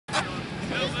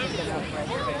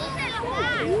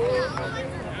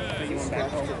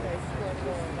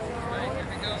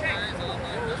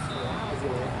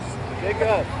Pick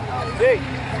up. Dig.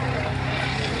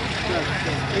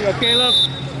 Here you go, Caleb.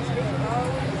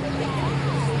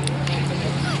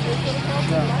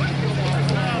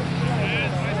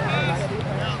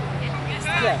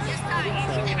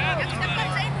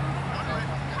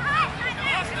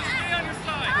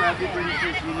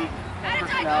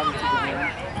 Personality to the game.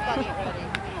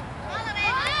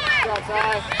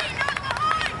 Outside.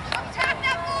 Attack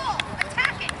that ball!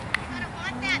 Attack it! I don't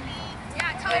want that,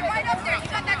 yeah, Ty, right up there. You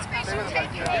got that space, you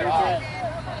take it.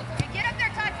 Get up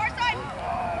there, Ty, far side.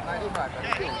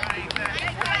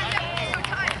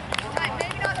 Ty,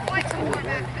 maybe not quite so far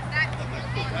back, because that...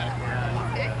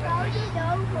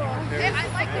 I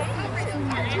like the coverage.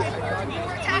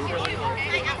 We're attacking you,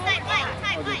 okay? Outside, Ty,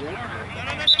 Ty.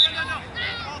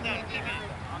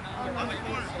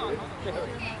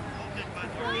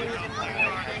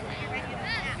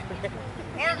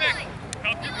 Harvick,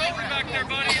 help your goalie back there,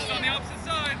 buddy. It's on the opposite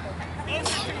side.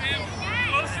 Closer to him.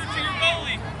 Closer to your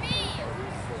goalie.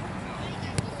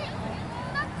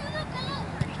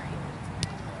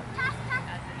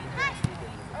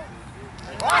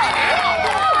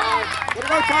 What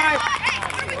about time? Hey,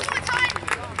 what are we doing, Ty?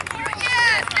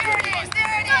 Yes, there it is.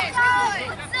 There it is.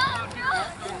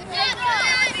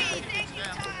 Thank you,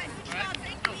 Ty. Good job.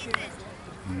 Thank you, Ethan.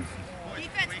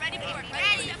 Defense, ready for it.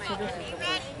 Ready.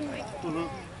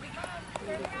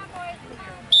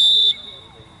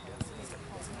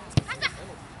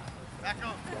 Back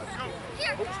up. Go.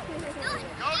 Here. Go to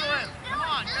him. Come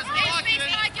on. Just watch it.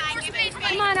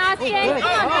 Come on, Austin. Give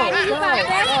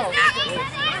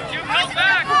him help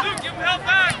back. Luke, give him help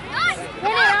back.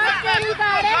 Win it, Austin. You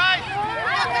got it.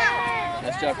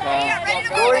 Nice job, Kyle. Ready to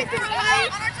go. On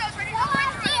our toes. Ready to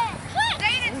go.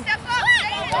 Zayden, step up.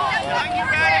 Behind you,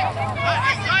 Radek.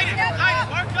 Tight.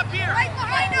 Mark up here. Right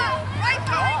behind him. Right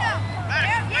behind him.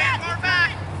 Radek, way far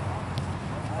back.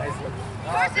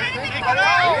 Carson, anything Take for it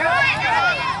out.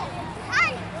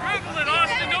 Dribble it,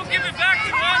 Austin. Don't give it back to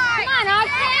him. Come on,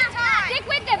 Austin. Stick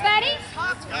with it, buddy.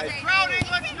 Guys, crowding.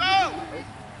 Let's go.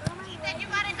 Ethan, you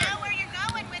gotta know where you're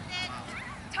going with it.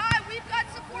 Ty, we've got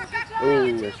support back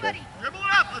behind you too, buddy. Dribble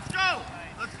it up. Let's go.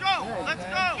 Let's go. Let's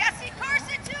go. Yes, see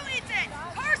Carson too, Ethan.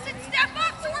 Carson, step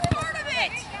up so we're part of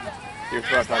it. You're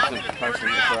for Carson.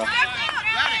 Carson, you're for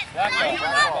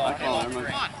Come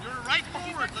on. You're right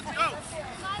forward. Let's go.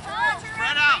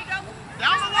 Spread out.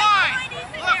 Down the line.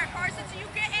 Look. Carson, so you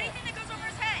get anything that goes over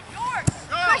his head. Yours.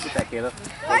 Go. Get that, Caleb.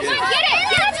 Carson, get it.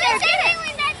 Get up there. Get it.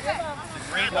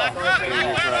 Back up.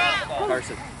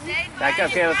 Carson. Back up,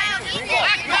 Caleb.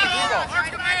 Back up. Mark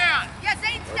the man. Yeah,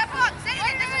 Zayden, step up.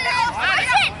 Zayden, this is the house.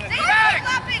 Radek.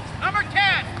 Zayden, Number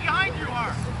 10. Behind you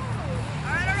are.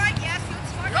 all right, yes, good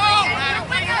smart. Go, Radek.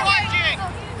 What are you watching?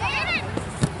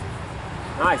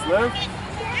 Nice, Luke.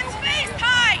 Get space,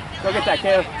 Ty. Go get that,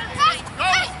 Caleb. Go.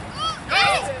 Go.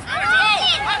 Ready to go.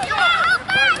 Let's go.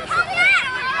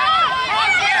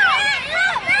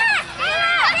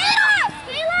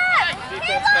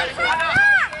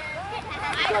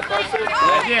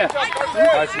 Good idea.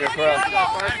 Carson, you're pro.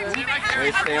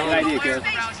 Stay on idea, Caleb.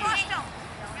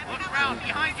 Look around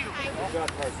behind you. Let's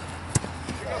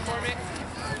go, Cormac.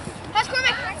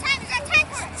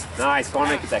 Nice,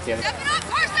 Cormac. Get that, Caleb. Step it up,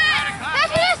 Carson.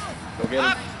 Go get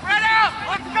him. Spread out.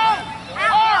 Let's go.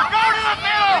 Go to the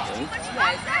middle.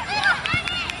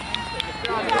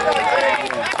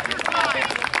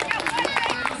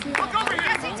 Look over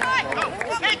here. Go.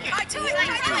 Take it.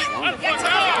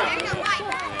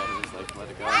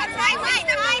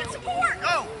 Right. Support.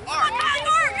 Go. Come on,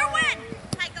 Tyler. You win.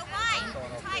 Ty, go wide.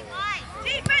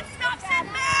 Defense, stop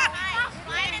sitting back.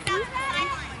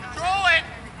 Control it.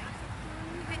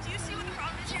 Do you see what the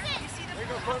problem is here? You see the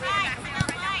Little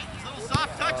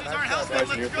soft touches aren't helping.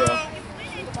 Carson, you're Let's pro. go.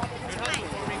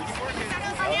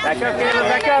 Back up, Caleb.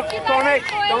 Back up. Cormac.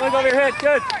 Don't look over your head.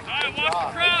 Good. Watch the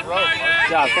crowd. Good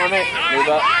job, Cormac. Move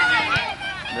up.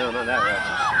 No, not that rough.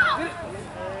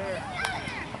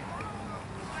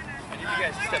 You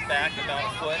guys step back about a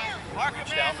foot,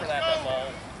 reach down for that ball.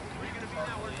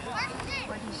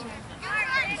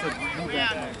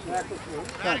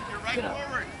 Radek, you're right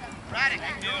forward. Radek,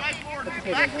 you're right forward.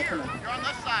 Back here. You're on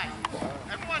left side.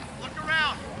 Everyone, look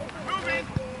around. You're moving.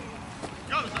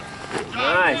 Joseph.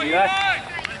 Nice, you got it.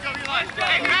 Let's go, Eli.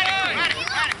 Hey, Radek.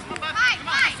 Come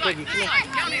on, this side.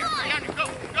 Down here.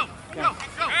 Go.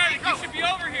 Radek, you should be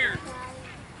over here.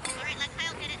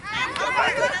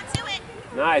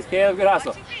 Nice, Caleb. Good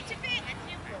hustle. Take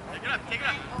it up. Okay.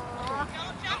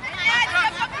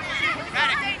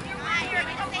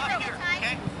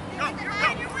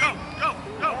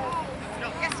 Go.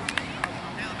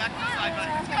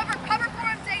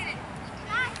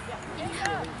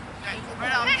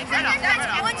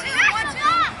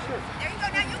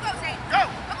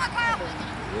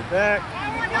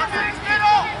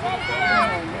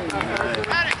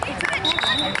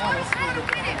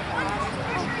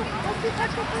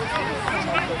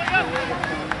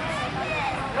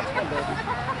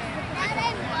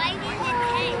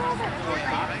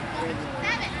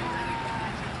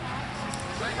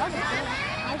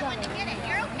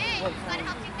 You're okay. You gotta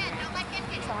help your men. Don't let him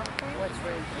get you.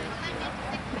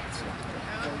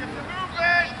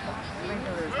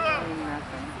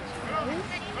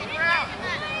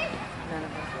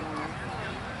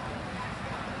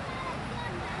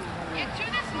 Get to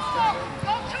this ball.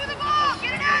 Go to the ball.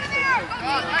 Get it out of there.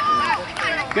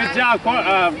 Good job,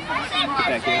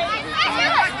 thank you.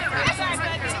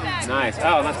 Nice.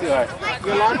 Oh, not too hard.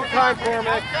 Good line for time,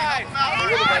 Cormac.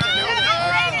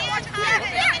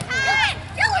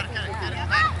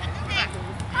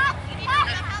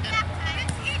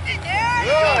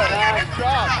 Good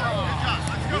job.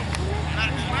 Let's go.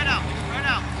 Right out. Right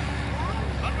out.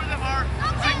 Run with him, Mark.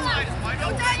 Right side is wide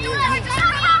open. Right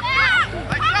side.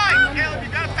 Caleb, you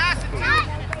gotta pass it too.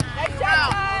 Nice job,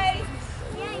 guys.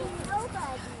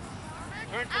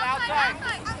 Turn to the outside.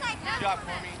 Good job,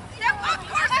 Cormy. Step up,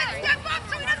 Carson. Step up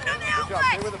so he doesn't know the outlet.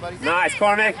 Stay with him, buddy. Nice,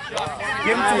 Cormac.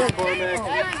 Give him to Cormac.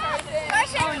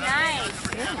 Oh, nice.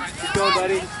 Let's go,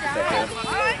 buddy.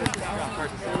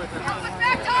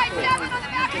 Back time, Devin on the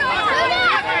back time.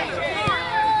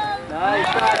 Nice.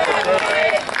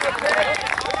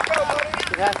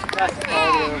 That's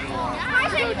all the way.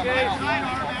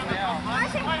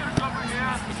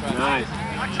 Nice.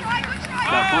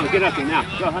 Come on, get up there now.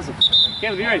 Go, hustle.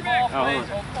 Caleb, you ready? Oh, hold on.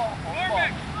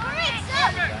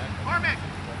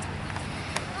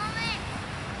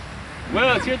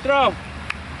 Will, it's your throw.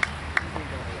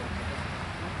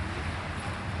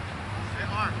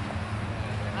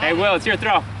 Hey, Will, it's your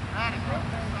throw. On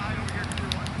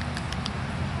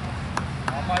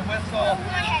my whistle.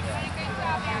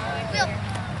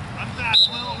 Run fast,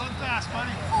 Will. Run fast,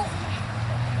 buddy.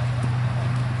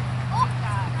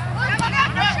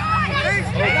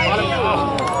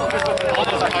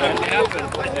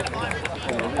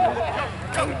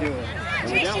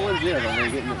 We're down 1-0, but we're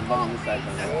getting the ball on this side.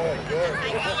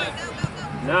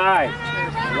 Nice.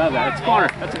 I love that. It's a corner.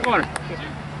 That's a corner.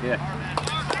 Yeah.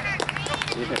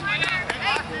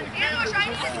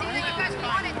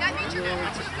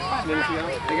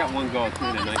 They got one goal, too,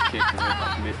 and a nice kick from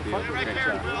midfield. Great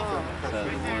shot. So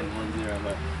 1-0,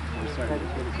 but we're starting to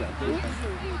get it up.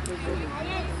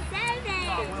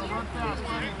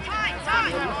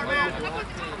 Time. Up on the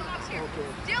top box here.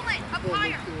 Dylan, up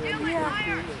higher. Dylan,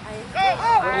 higher.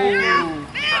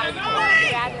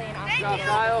 Thank you.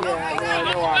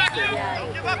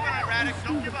 Don't give up on that, Radek.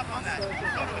 Don't give up on that.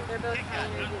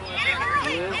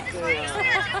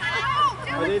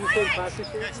 Are they the same class this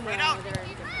year? Straight out.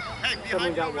 Hey,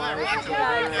 Someone got wires. Yes,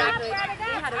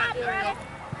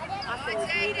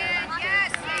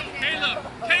 Caleb!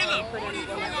 Caleb! What are you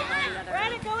doing over here?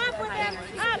 Ready, go up with him.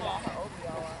 Up.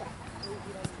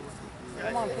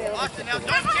 Austin, now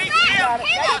don't keep him.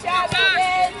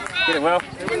 Get it, Will.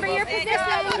 Remember your position.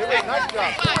 Nice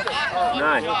job.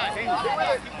 Nice.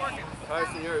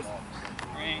 Carson, yours.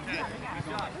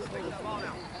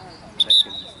 That's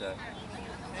good stuff.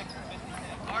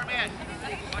 Our man.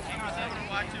 Watching us,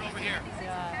 watch it over here.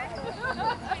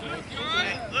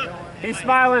 Hey, Luke. He's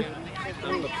smiling.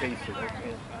 I'm the patient.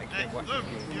 Hey, Luke,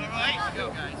 you all right? Go,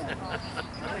 guys.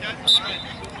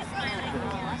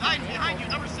 Side behind you,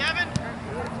 number 7.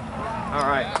 All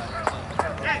right.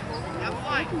 Hey, down the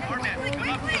line. Our man.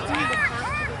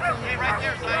 Hey, right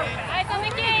there, side. Eyes on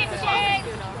the game, Shane.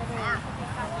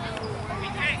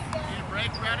 Hey, need a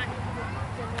break, Radek?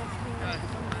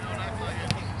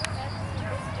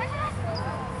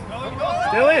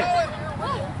 Still in.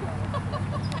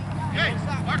 Hey,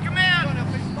 our command.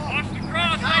 Watch the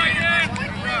cross, right in!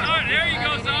 There you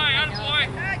go, Zai, attaboy!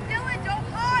 Dylan, don't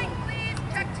hide, please.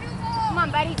 Check 2 balls. Come on,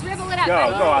 buddy. Dribble it up. Go,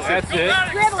 Austin. That's it.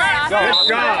 Dribble it, Austin. Good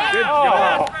job. Good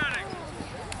job.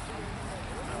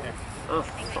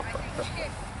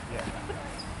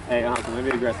 Hey, Austin, maybe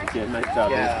aggressive kid. Nice job,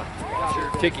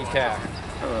 dude. Ticky tack.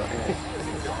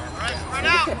 Right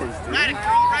out. Radek,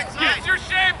 you're on the right side. Get your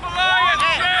shape, Elias!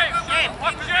 Shape!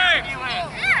 What shape?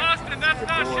 Austin, that's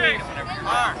not shape!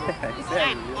 Mark.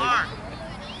 Mark.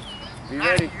 Be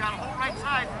ready. You got to hold right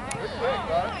side.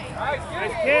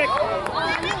 Nice kick.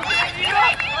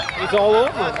 It's all over.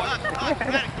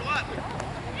 Radek, go up.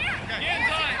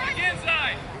 Again, Zai!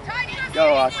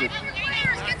 Go, Austin.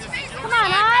 Come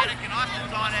on, Oz. Radek and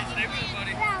Austin's on it. Stay with it,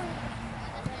 buddy.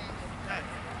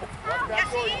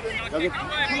 Okay. Come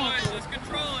on, boys, let's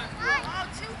control it.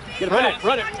 Get it. Run it.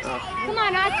 Run it. Come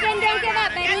on, Austin. Don't give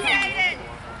up, baby.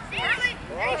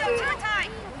 There you go. Two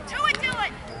time. Do it,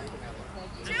 Dylan.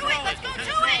 Do it. Let's go do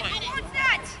it. Who wants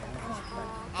that?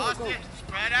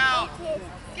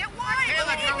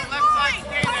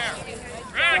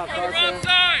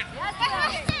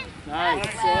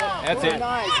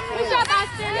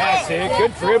 it.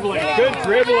 Good dribbling. Good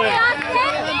dribbling.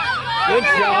 Good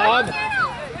job.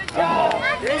 Oh.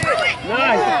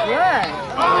 Nice.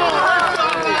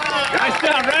 Nice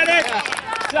job, Reddick.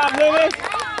 Good job, Loomis.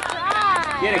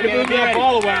 Get it, move that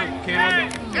ball around,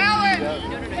 Caleb.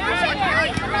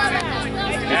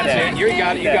 That's it. You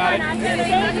got it. You got it.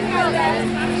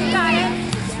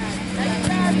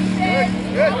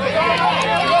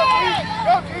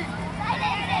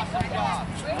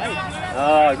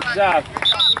 Oh, good job.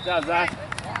 Good job, Zach.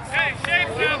 Hey, shape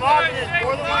now, boys.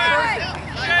 Shape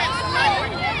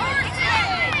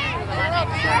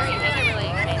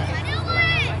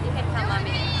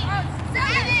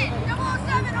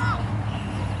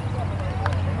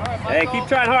Hey, keep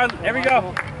trying hard. There we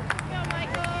go.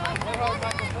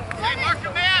 Hey, mark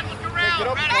your man. Look around.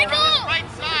 Right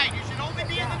side. You should only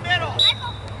be in the middle.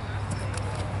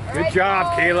 Good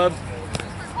job, Caleb.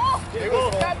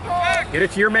 Get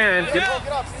it to your man. Get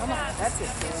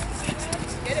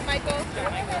it, Michael.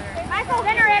 Michael,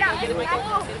 then right out.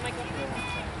 Michael.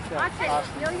 Watch it.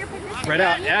 Feel your position. Spread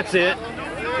out. That's it.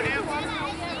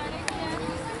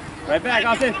 Right back,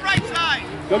 Austin. Right side.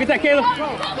 Go get that, Caleb.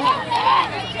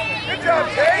 Good job,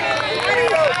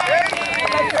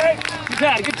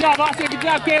 Jake. Good job, Austin. Good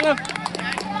job, Caleb.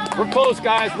 We're close,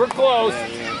 guys. We're close.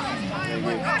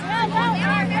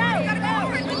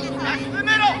 Pass to the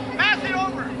middle. Pass it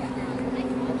over.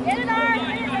 Get it, Art.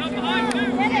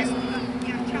 Get it.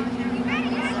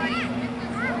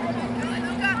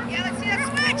 Yeah, let's see that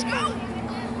switch. Go.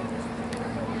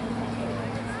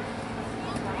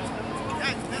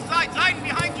 Yes, this side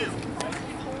behind you.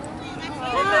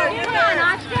 Come on,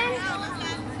 Austin.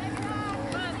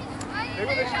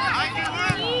 Behind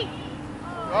you, Luke.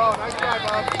 Oh, nice try,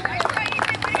 Bob.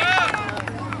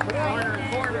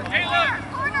 Corner. Hey, look.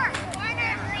 Corner.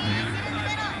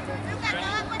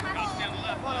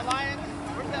 Come on, Alliance.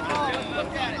 Where's that ball? Let's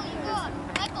look at it.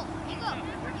 Michael, get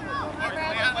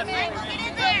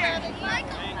in there.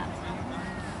 Michael.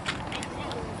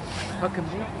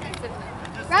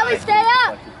 Bradley, stay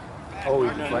up. Oh, he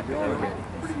deflected. Okay.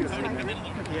 Stay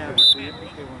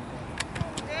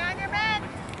on your men.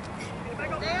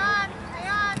 Stay on.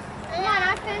 Come on,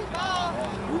 Austin.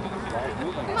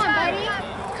 Come on, buddy.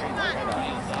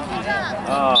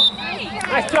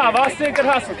 Nice job, Austin. Good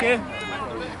hustle, kid.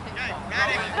 Okay,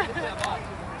 Raddick.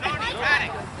 Tony,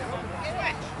 Raddick.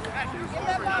 Switch.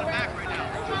 Not back right now.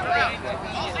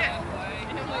 Ball's in.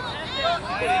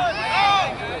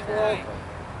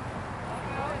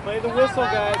 Play the whistle,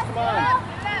 guys. Come on.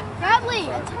 Bradley.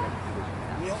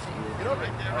 Get over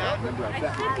right there, man. Right.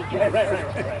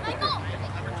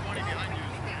 Number 20 behind you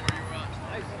is where he runs.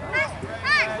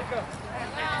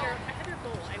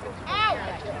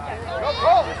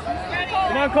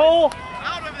 Come on, Cole.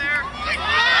 Out of there.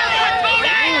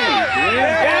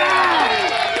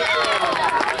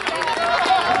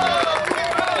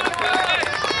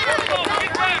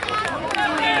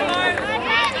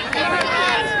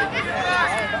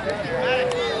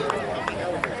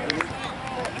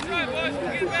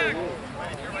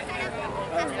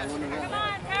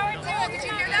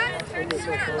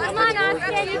 Come on,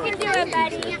 Austin, you can do it,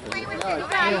 buddy. You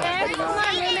got this. Come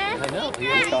on, Loomis. I know.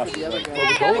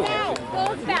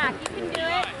 Goes back. You can do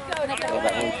it. Go,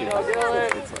 Nico.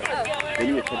 They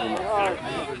need to put them up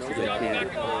so they can't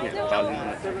bother them.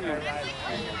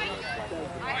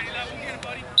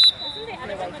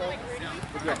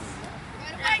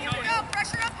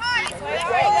 Pressure up high.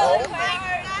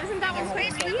 Isn't that one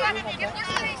space? Get more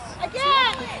space.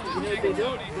 Again.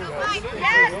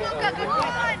 Yes, Luca, good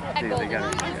one. They got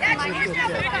it. That's yours now,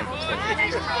 Luca.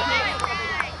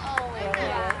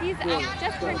 He's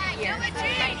just for here. Make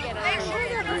sure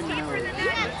they're no deeper than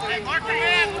that. Hey, mark the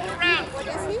man. Look around. What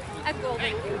is he? A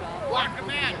golden doodle. Mark the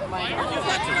man. Turn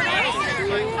around.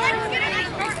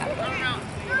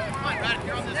 Come on, Raddick,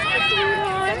 you're on this side.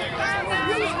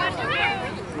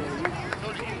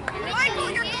 Michael,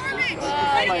 you're garbage. Oh,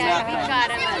 yeah, we got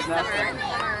him.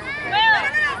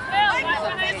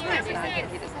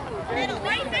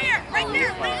 Right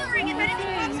there, lingering, and then if he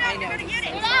pops out, you're gonna get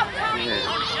it. Get out, Tony.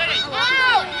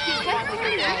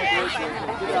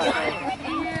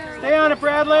 Stay on it,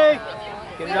 Bradley.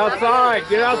 Get it outside.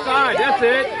 Get it outside. That's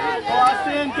it.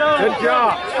 Austin, go. Good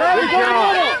job. Good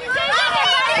job.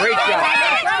 Great job.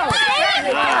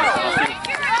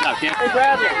 Hey,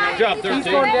 Bradley. Good job, 13. He's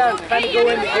going down. Time to go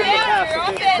in to give him a pass.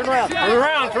 Okay? Turn around. Turn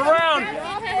around. Turn around.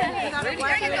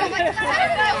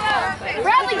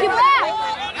 Bradley, get back.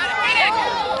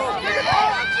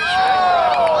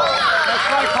 That's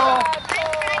right, Cole.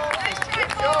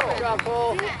 Good job,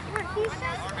 Cole.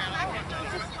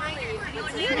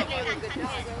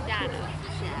 Data.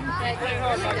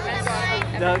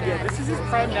 Yeah, this is his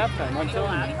prime nap time. I'm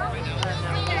telling you.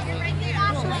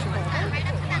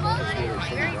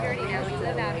 Very dirty now. We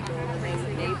live out here. Nice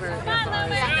neighbor.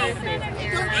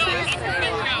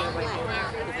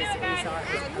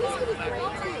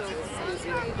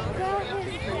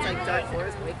 It's like dark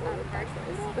forest, way cooler dark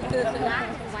forest.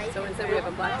 So instead we have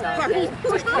a black dog.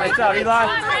 Nice job, Eli.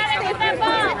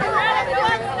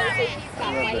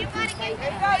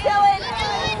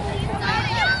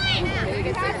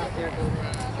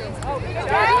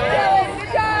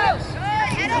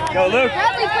 Go, Luke.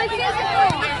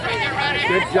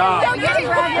 Good job.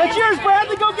 That's yours,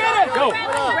 Bradley. Go get it. Go.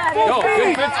 Go.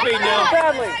 Good foot speed now.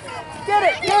 Bradley. Get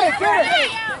it. Get it. Get it.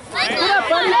 Get up,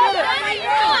 buddy. Get it.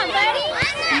 Come on, buddy.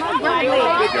 Come on, Bradley.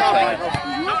 Good job, buddy.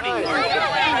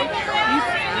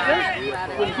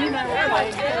 When he and I were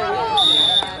playing,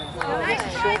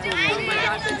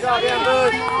 Good job,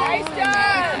 Luke. Nice job.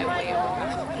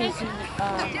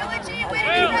 Diligent, way to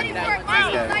be ready for it.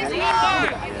 Michael, nice ball.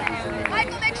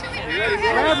 Michael, make sure we get our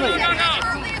head Bradley. as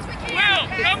early as we can. Will,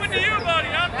 coming to you, buddy,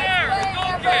 out there.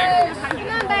 Goal kick. Come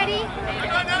on, buddy. No.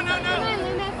 Come on,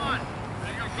 Loomis.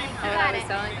 I was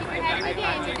telling you, I thought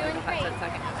you were doing great.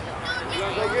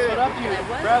 Put up you.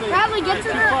 Bradley. Bradley, get to Too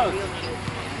the close.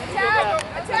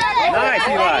 Attack. Nice,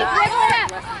 Eli.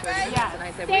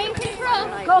 Stay in control.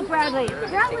 Go, Bradley.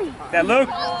 Bradley. That Luke.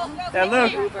 That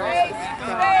Luke.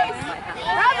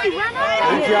 Bradley, run on.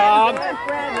 Good job.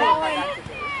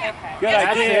 Good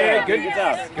idea. Good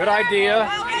job. Good idea.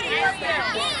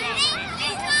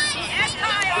 Yes,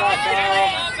 Kyle.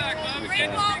 Great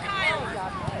ball, Kyle.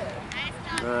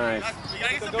 Nice. We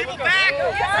gotta get some people back.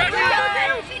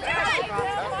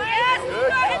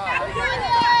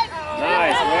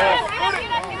 Nice, Will.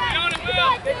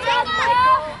 Good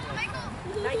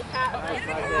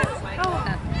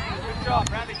job,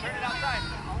 Bradley. Turn it outside.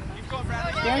 Keep going,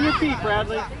 Bradley. Stay on your feet,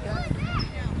 Bradley.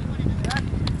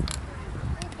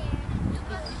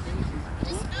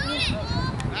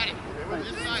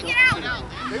 Get out.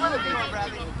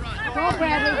 Go,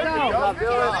 Bradley, go.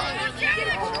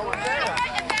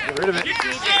 Get rid of it. Keep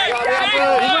your shape.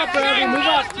 Move up, Bradley. Move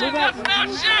up. Move up. Not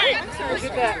shape.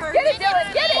 Get it, Dylan.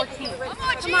 Get it.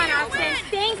 Come on, Austin.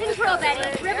 Stay in control, buddy.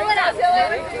 Dribble it up.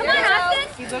 Come on, Austin.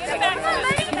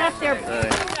 Get up there.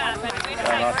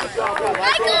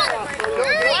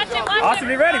 Austin,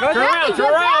 be ready. Go turn around.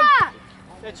 Turn around.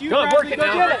 That's you, Bradley. Work it now.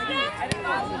 Go get it.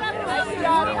 Nice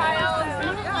job, Kyle.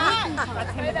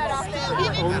 Play that off there.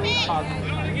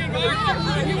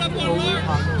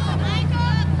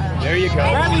 There you go.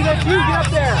 Bradley, that's you. Get up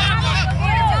there.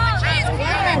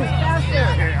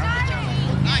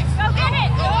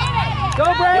 Go,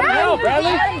 Bradley. No,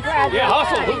 Bradley. Yeah,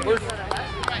 hustle.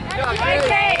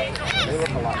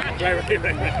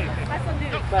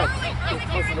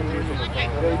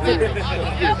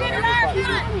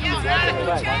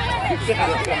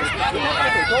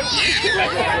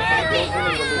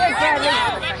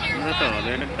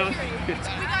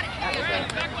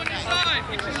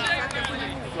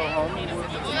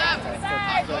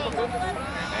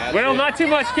 Well, not too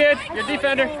much, kid. You're a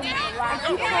defender. With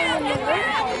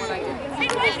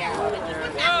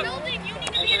that building, you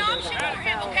need to be an option for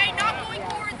him, okay? Not going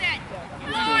forward then.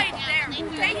 Wide there,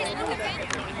 okay? He's moving.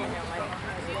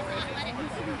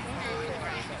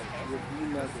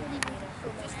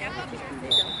 Step up here.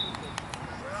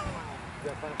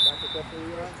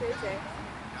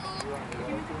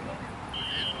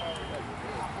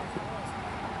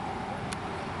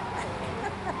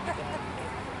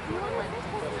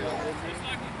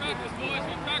 Practice, boys.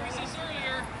 We practiced this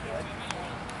earlier.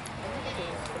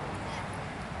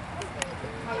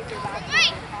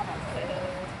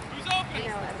 Who's open?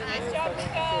 Nice job,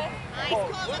 Luca. Nice call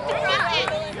with the rocket.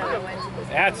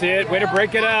 That's it. Way to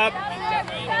break it up. Back,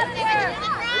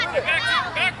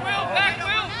 Will. Back,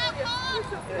 Will.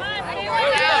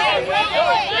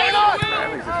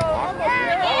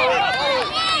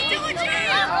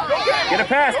 Get a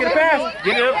pass. Get a pass.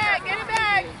 Get it up. Get it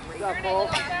back.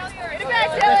 Get it back,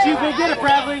 Dylan. That's you. Go get it,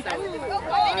 Bradley. Get it,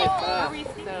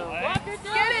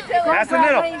 Dylan. Pass the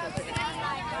middle.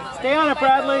 Stay on it,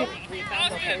 Bradley.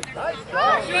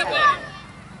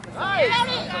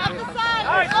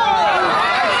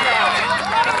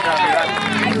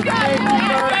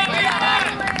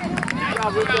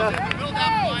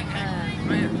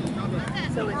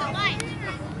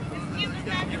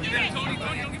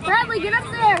 Bradley, get up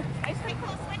there.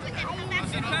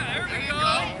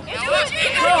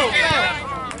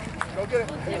 Go get it.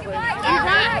 Quit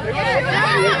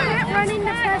running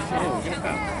the pressure.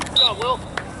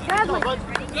 Bradley.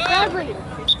 Bradley.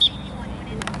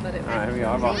 right, here we go.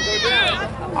 Our ball.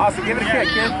 Awesome, give it a kick,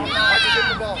 kid.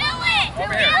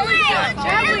 Over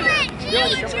here.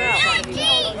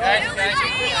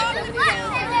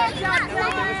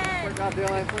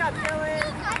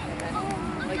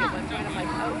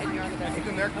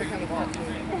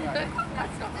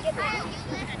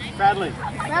 Bradley.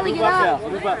 Bradley, Move get up up. now.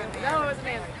 Move up.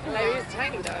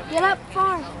 Get up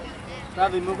far.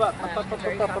 Bradley, move up.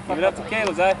 Up. Give it up to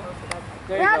Caleb, Zay.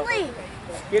 There you Bradley. go.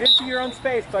 Get into your own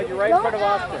space, bud. You're right in front of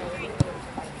Austin.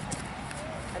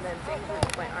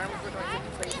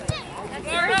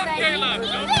 Far up, Caleb. Go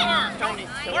far.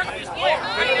 Work this play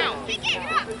right now.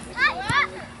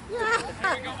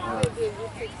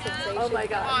 Oh my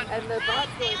god. And the bot's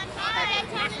going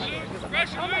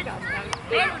Pressure, oh my god.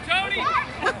 Over, Tony.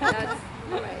 That's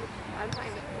right. I'm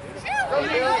trying to.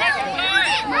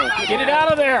 Get it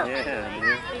out of there. Yeah, dude.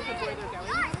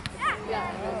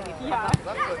 Yeah.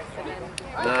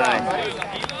 Nice.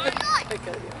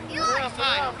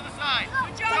 Over the side.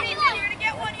 Good job, Ethan. You're gonna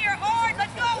get one here hard.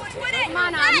 Let's go. Let's win it. Come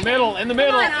on, In Austin. the middle, in the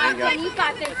middle. Come on, Austin. You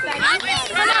got this, buddy. Come on,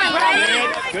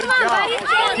 Good Come on, job. buddy.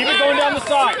 Keep it going down the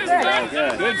side.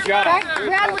 Good. Good job.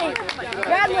 Bradley.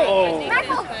 Bradley. Oh.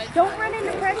 Michael, don't run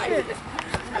into pressure.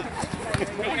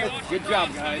 Good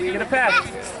job, guys. Get a pass.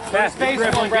 Pass. Space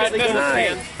Good on Bradley. grip. Go to Nice.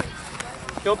 stand.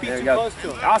 Don't be There too you go. close to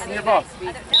him. Austin, your ball.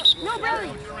 No, Bradley.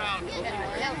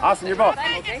 Austin, your ball.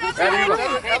 Bradley, your ball.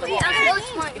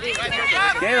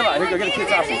 Caleb, here, go get a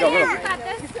kick, Austin. Go, go.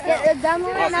 Down the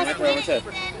line, Austin, that's right there, over his head.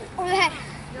 over the head.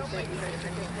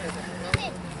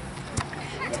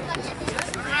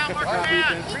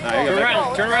 Turn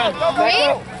around. Turn around.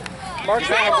 Mark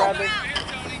back, Bradley.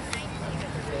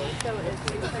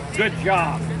 Good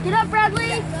job. Get up, Bradley.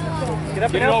 Get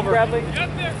up and over, Bradley.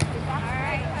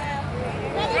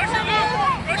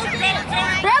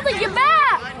 Bradley, get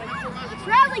back.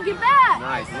 Bradley, get back.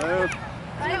 Nice, Luke.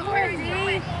 Fight for it, D.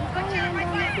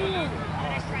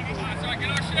 That's right. Get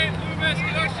our shape, Loomis.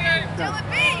 Get our shape. Dylan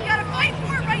B, you gotta fight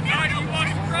for it right now. Tony, you want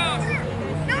to cross.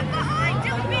 Not behind.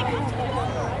 Dylan B, come to the ball.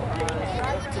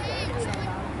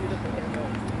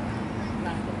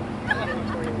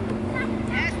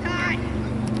 Yes, Ty.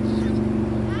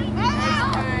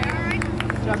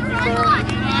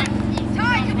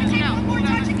 Ty, can we take one more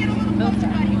touch and get a little closer,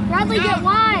 buddy? Bradley, get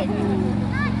wide.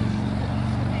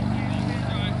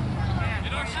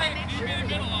 Get our shape. Need to be in the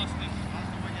middle, Austin.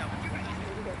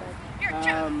 Here,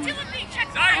 Dylan B, check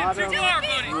the Zion, line. too Dylan far, B,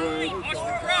 buddy. Watch the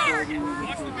cross.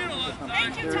 Watch the middle,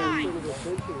 Thank Zion. you, Ty.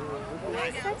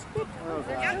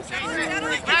 Yep, settle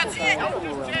it, that's it.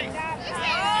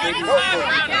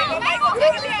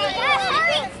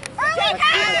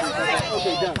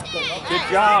 Good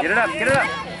job. Get it up. Get it up.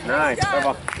 Nice. Fair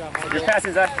ball. You're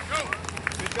passing, Zach.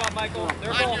 Good job, Michael.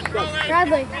 Their ball.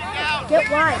 Bradley, get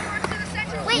wide.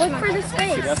 Look for the See,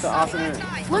 space. that's the awesome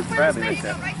Look for the Bradley right space.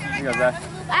 there. Here you go, Zach.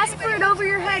 Ask for it over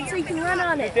your head so you can run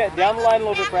on it. Yeah, down the line a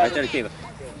little bit, Right Bradley. there to Caleb.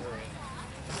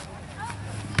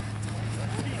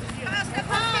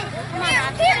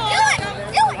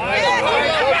 Go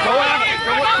after it.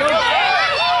 Go.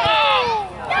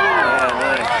 Yeah,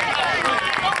 nice.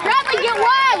 Bradley, get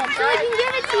wide so we can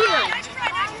give it to you. Nice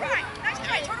try.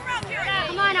 Turn around, Kieran.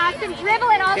 Come on, Austin. Dribble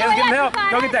it all the Caleb, way give him up.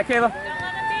 help. Go get that, Caleb.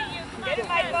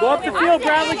 Go up the field,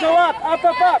 Bradley. Go up. Up.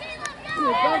 Go,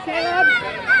 Caleb.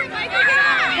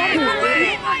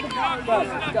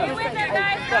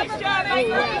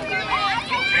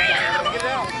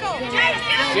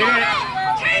 Get it.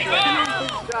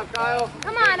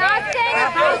 Come on, Austin.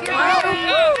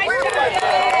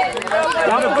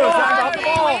 Down the booth, Zach. Off the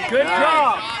ball. Good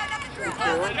job.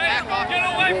 Get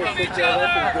away from each other.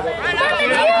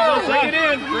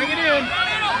 Bring it in.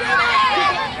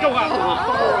 Go out.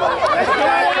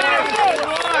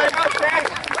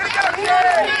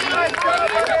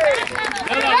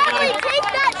 Bradley, take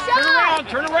that shot.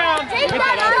 Turn around. Take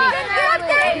that, Austin. Go up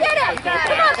there and get it.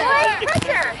 Come on, boys.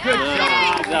 Pressure. Good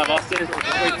job. Good job, Austin.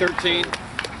 Wait, 13.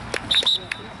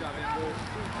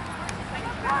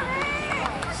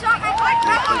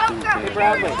 Hey,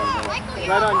 Bradley.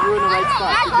 Right on, you're in the right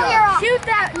spot. Good job. Shoot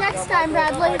that next time,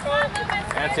 Bradley.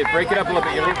 That's it. Break it up a little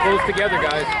bit. You're close together,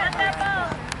 guys.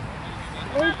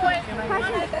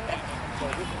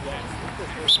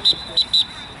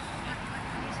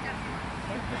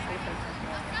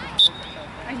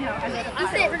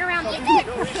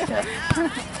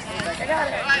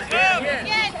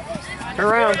 Turn around. Turn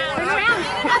around.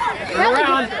 Turn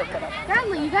around.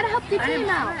 Bradley, you gotta help the team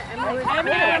out.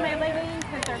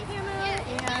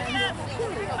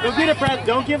 Go get it, Brad.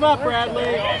 Don't give up,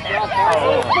 Bradley.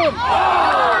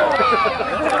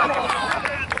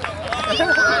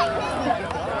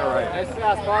 All right.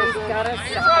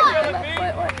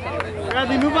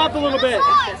 Bradley, move up a little bit.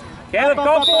 Caleb,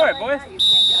 go for it, boys.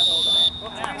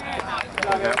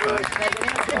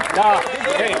 No,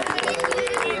 hey.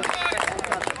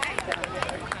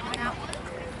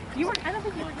 You were, I don't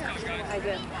think you were good. I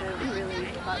did. Really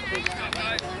thought they were.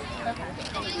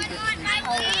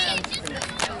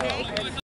 Okay.